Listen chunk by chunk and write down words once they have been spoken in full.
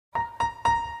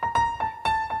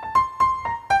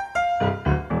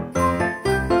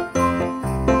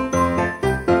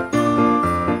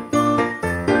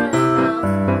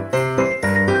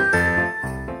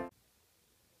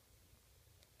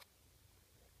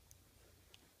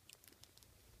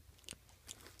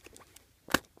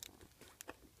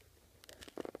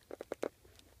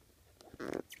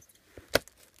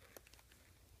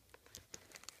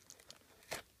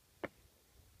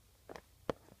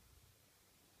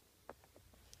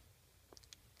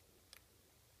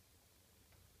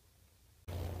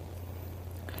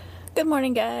Good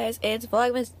morning, guys. It's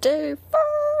Vlogmas day 5.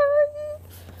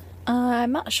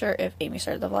 I'm not sure if Amy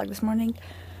started the vlog this morning.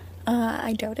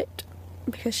 I doubt it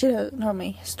because she doesn't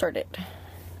normally start it.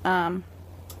 I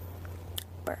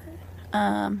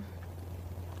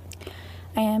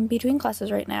am between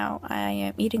classes right now. I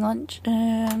am eating lunch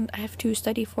and I have to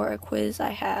study for a quiz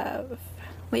I have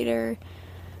later.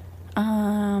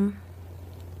 Yeah,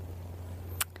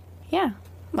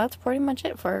 that's pretty much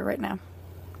it for right now.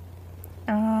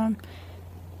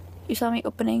 You saw me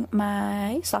opening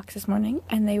my socks this morning,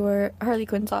 and they were Harley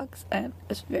Quinn socks, and I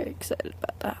was very excited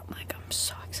about that. Like, I'm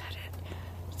so excited.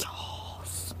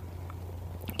 Yes!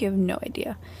 You have no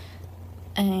idea.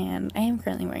 And I am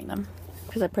currently wearing them,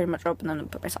 because I pretty much opened them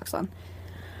and put my socks on.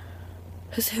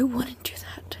 Because who wouldn't do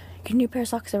that? You can do a pair of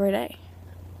socks every day.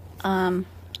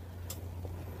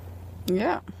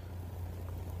 Yeah.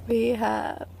 We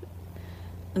have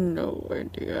no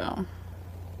idea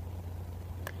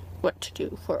what to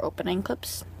do for opening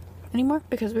clips anymore,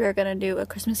 because we are gonna do a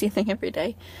Christmassy thing every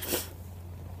day.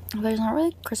 There's not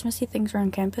really Christmassy things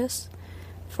around campus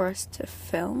for us to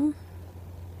film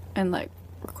and like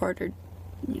record or,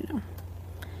 you know,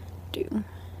 do.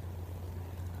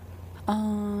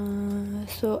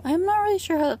 So I'm not really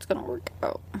sure how that's gonna work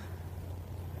out,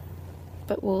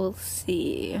 but we'll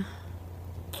see.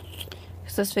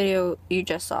 Because this video you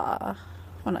just saw,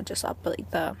 well, not just saw, but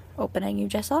like the opening you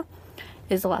just saw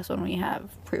is the last one we have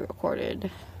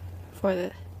pre-recorded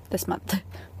for this month.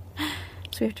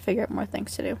 So we have to figure out more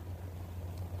things to do.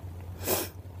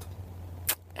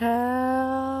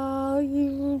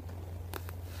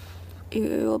 You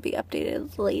will be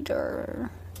updated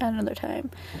later at another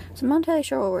time. So I'm not entirely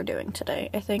sure what we're doing today.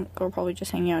 I think we're probably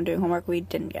just hanging out and doing homework we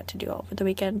didn't get to do all over the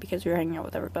weekend because we were hanging out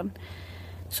with everyone.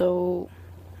 So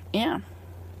yeah,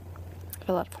 I have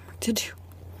a lot of homework to do.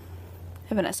 I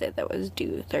have an essay that was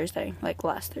due Thursday, like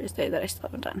last Thursday, that I still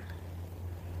haven't done.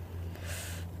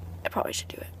 I probably should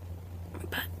do it,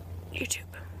 but YouTube.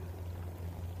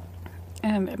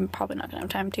 And I'm probably not gonna have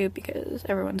time to because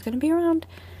everyone's gonna be around.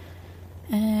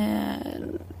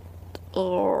 And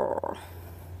oh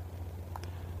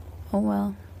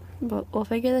well, but we'll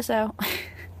figure this out.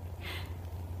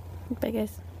 Bye,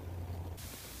 guys.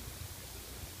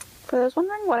 For those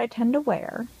wondering what I tend to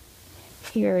wear,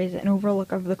 here is an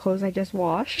overlook of the clothes I just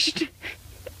washed.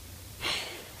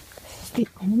 This is the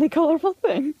only colorful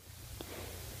thing.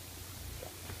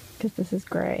 Because this is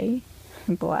gray,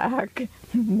 black,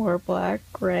 more black,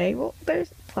 gray. Well,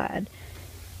 there's plaid.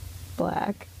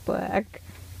 Black, black,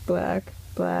 black,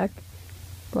 black,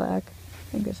 black.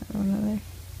 I think there's another there.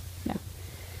 No.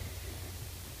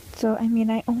 So, I mean,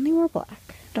 I only wear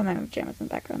black. Don't mind my pajamas in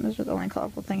the background. Those are the only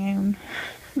colorful thing I own.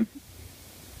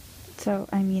 So,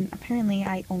 I mean, apparently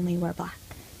I only wear black.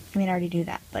 I mean, I already do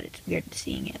that, but it's weird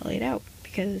seeing it laid out,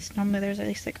 because normally there's at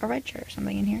least, like, a red shirt or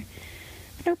something in here.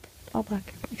 But nope, all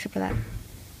black, except for that.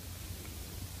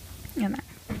 And that.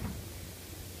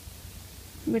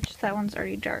 Which, that one's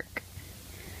already dark.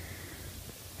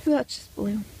 So that's just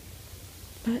blue.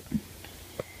 But,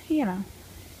 you know.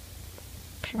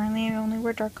 Apparently I only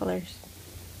wear dark colors.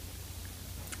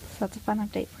 So that's a fun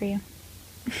update for you.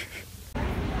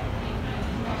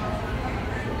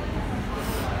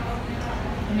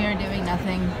 We are doing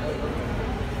nothing.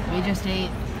 We just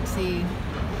ate. See,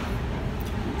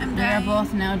 we are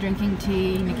both now drinking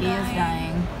tea. Nikki is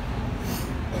dying.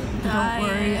 Don't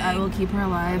worry, I will keep her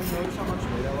alive.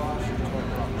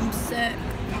 I'm sick.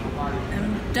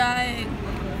 I'm dying.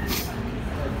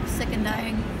 Sick and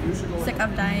dying. Sick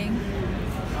of dying.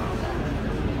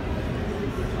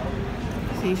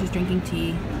 See, she's drinking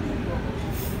tea.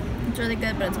 It's really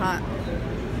good, but it's hot.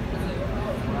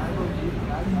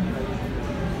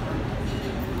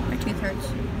 My tooth hurts.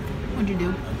 What'd you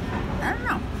do? I don't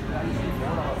know.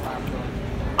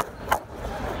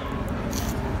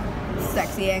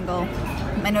 Sexy angle.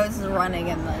 My nose is running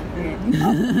and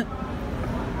then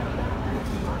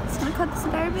it's gonna cut this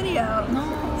entire video.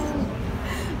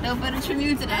 No footage from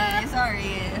you today.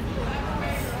 Sorry.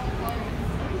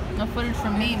 No footage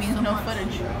from me means no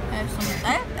footage.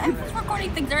 I was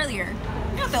recording things earlier.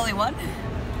 You're not the only one.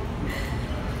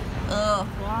 Ugh.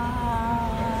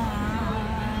 Wow.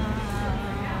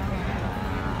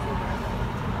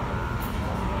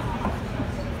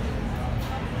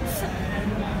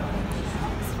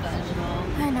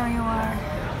 I know you are.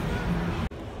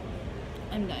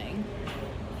 I'm dying.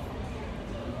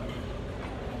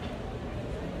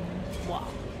 Wow.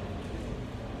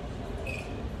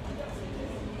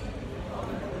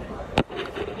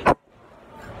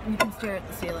 You can stare at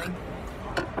the ceiling.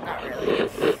 Not really.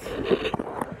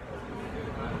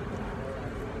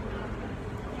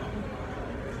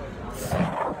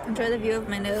 I'm enjoy the view of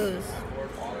my nose.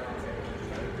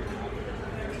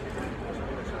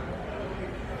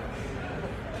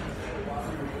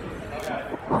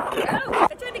 Oh,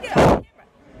 I tried to get off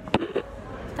camera.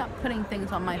 Stop putting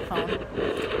things on my phone.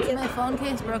 My phone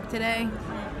case broke today.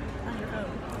 On your phone.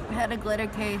 I had a glitter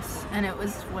case, and it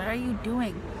was. What are you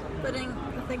doing? Putting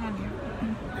the thing on you.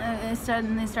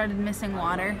 They started missing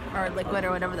water or liquid or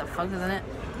whatever the fuck is in it.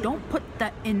 Don't put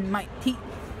that in my tea.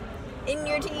 In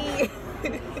your tea.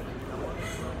 In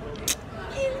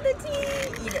the tea.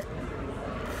 Eat it.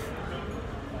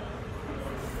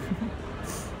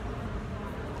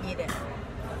 Eat it.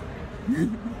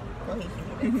 Well, he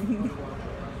can eat it.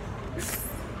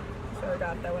 Sure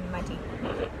got that one in my tea.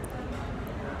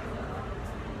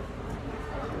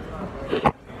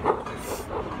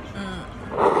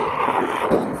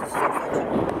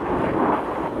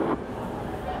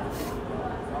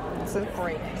 This is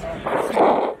great.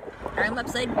 I'm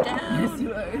upside down. Yes,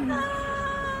 you are.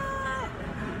 Ah!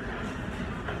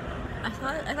 I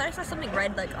thought I saw something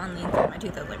red like on the inside of my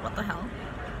tooth. I was like, what the hell?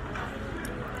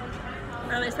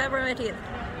 Oh, there's pepper in my teeth.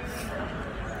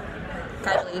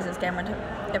 Casually use this camera to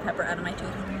get pepper out of my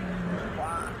tooth.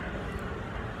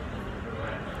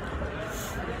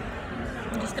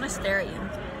 I'm just gonna stare at you.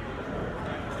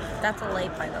 That's a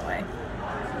light, by the way.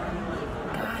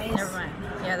 Guys. Never mind.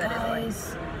 Yeah, that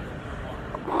is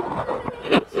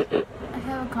I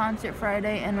have a concert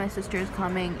Friday, and my sister is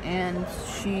coming, and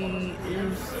she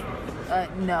is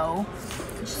no.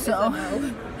 So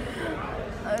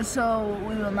so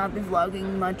we will not be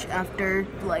vlogging much after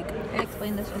like I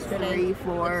explained this yesterday. 3,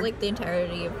 4. It's like the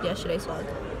entirety of yesterday's vlog.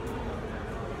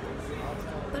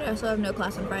 But I also have no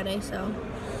class on Friday, so.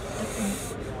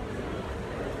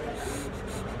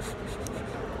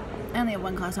 I only have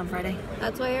one class on Friday.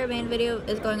 That's why our main video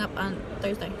is going up on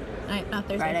Thursday. Not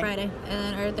Thursday, Friday. And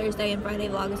then our Thursday and Friday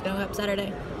vlog is going up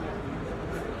Saturday.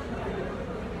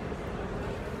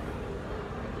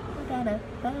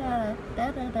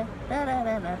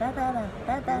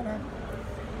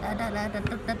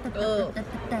 Oh,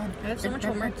 I have so much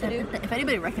homework to do. If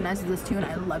anybody recognizes this tune,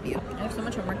 I love you. I have so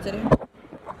much homework to do.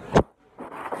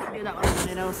 I do that one on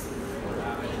Windows.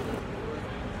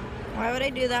 Why would I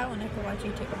do that when I could watch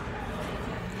YouTube?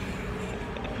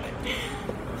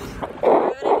 Why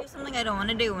would I do something I don't want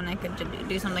to do when I could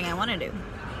do something I want to do?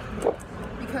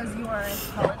 Because you are a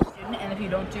college student, and if you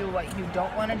don't do what you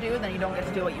don't want to do, then you don't get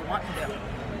to do what you want to do.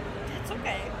 It's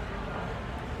okay.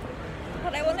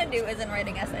 What I want to do isn't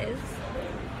writing essays.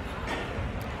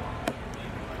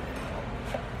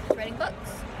 It's writing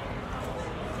books.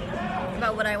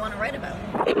 About what I want to write about.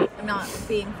 I'm not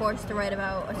being forced to write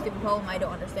about a stupid poem I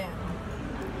don't understand.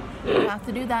 You have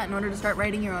to do that in order to start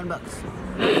writing your own books.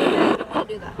 I don't want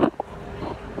to do that.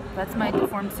 That's my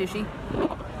deformed sushi.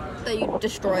 That you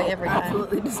destroy every time.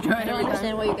 Absolutely destroy I don't every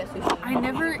understand time. why you get sushi. I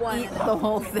never eat the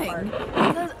whole thing.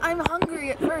 Because I'm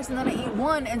hungry at first, and then I eat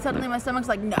one, and suddenly my stomach's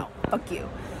like, no, fuck you.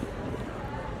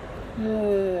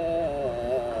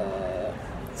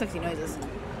 Sexy noises.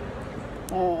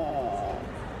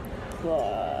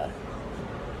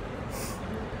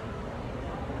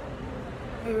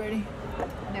 Are you ready?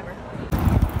 Never.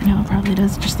 I know it probably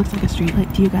does. It just looks like a street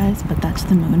light to you guys, but that's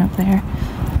the moon up there.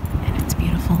 And it's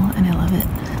beautiful, and I love it.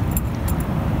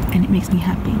 And it makes me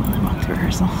happy while I walk to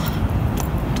rehearsal.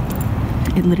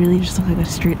 It literally just looks like a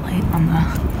street light on the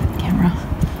camera.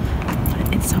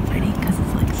 But it's so pretty because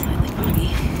it's like slightly foggy.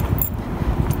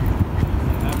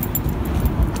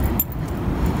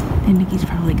 And Nikki's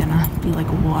probably gonna be like,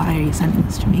 why are you sending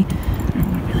this to me? And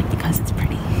I'm gonna be like, because it's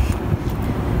pretty.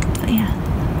 But yeah.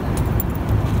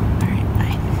 Alright,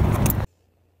 bye.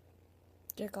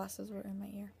 Your glasses were in my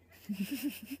ear.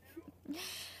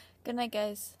 Good night,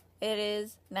 guys. It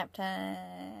is nap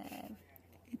time.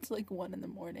 It's like 1 in the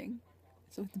morning,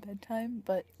 so it's bedtime,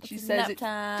 but she It's says nap it's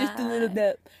time. just a little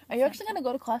nap. Are you actually gonna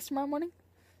go to class tomorrow morning?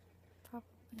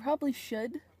 Probably.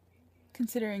 Should,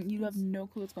 considering you have no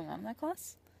clue what's going on in that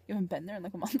class. You haven't been there in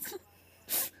like a month.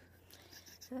 I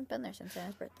haven't been there since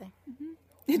Anna's birthday.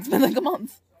 It's been like a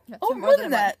month. Yeah, it's Oh, been more than a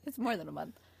that. month. It's more than a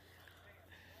month.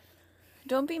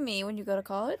 Don't be me when you go to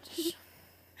college.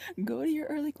 Go to your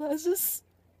early classes.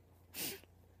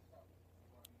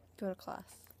 Go to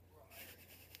class.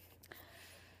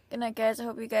 Good night, guys. I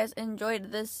hope you guys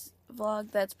enjoyed this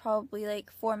vlog that's probably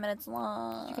like 4 minutes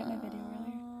long. Did you get my video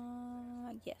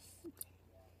earlier? Yes.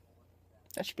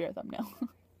 That should be our thumbnail.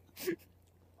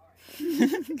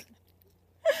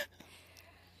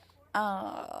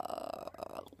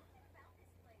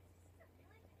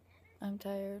 I'm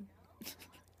tired.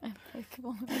 I'm like, come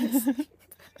on.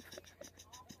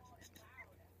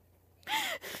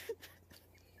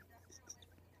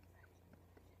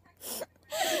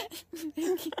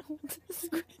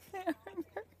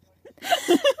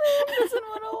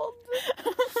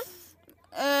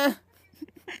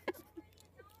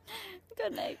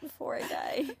 good night before I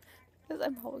die. Because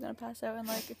I'm probably going to pass out in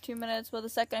like 2 minutes. But the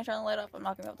second I turn the light off, I'm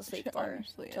not going to be able to sleep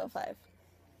till 5.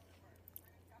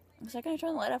 The second I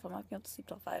turn the light off, I'm not going to be able to sleep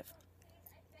till 5.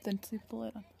 Then sleep the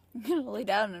light on. I'm going to lay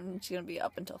down and she's going to be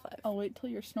up until 5. I'll wait till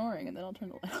you're snoring and then I'll turn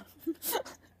the light off.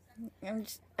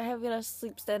 I have to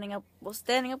sleep standing up. Well,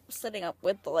 standing up, sitting up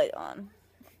with the light on.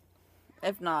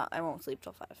 If not, I won't sleep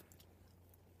till 5.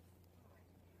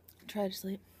 Try to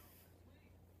sleep.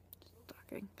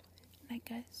 Talking. Night,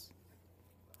 guys.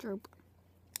 Droop.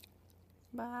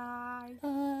 Bye.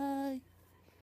 Bye.